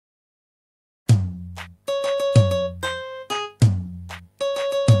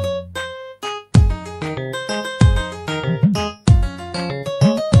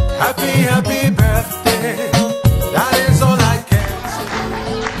Happy, happy birthday. That is all I can say.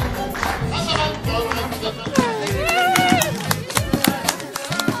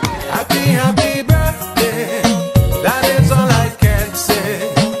 Happy, happy birthday. That is all I can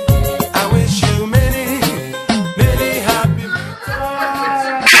say. I wish you many, many happy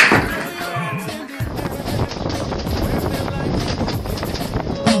returns.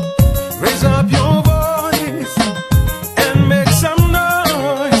 Raise up your voice and make some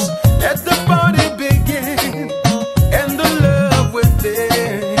noise. Let the party begin and the love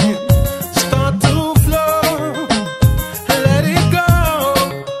within start to flow. Let it go.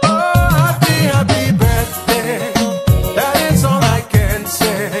 Oh, happy, happy birthday. That is all I can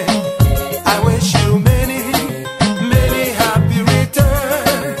say. I wish you many, many happy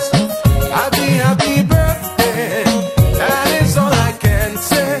returns. Happy, happy birthday. That is all I can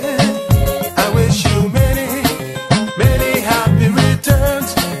say. I wish you many, many happy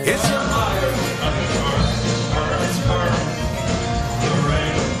returns. It's your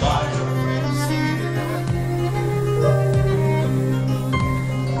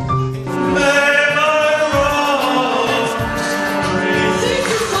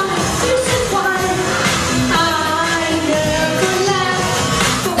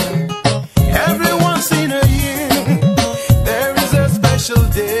every once in a year, there is a special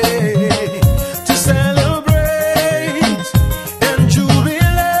day to celebrate and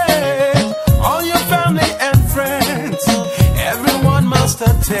jubilate. All your family and friends, everyone must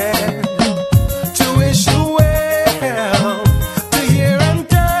attend to wish you well, to hear and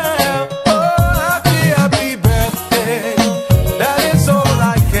tell. Oh, happy, happy birthday. That is all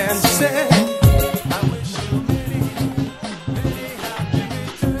I can say. I wish you many, many happy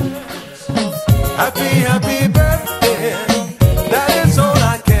returns. Happy, happy birthday.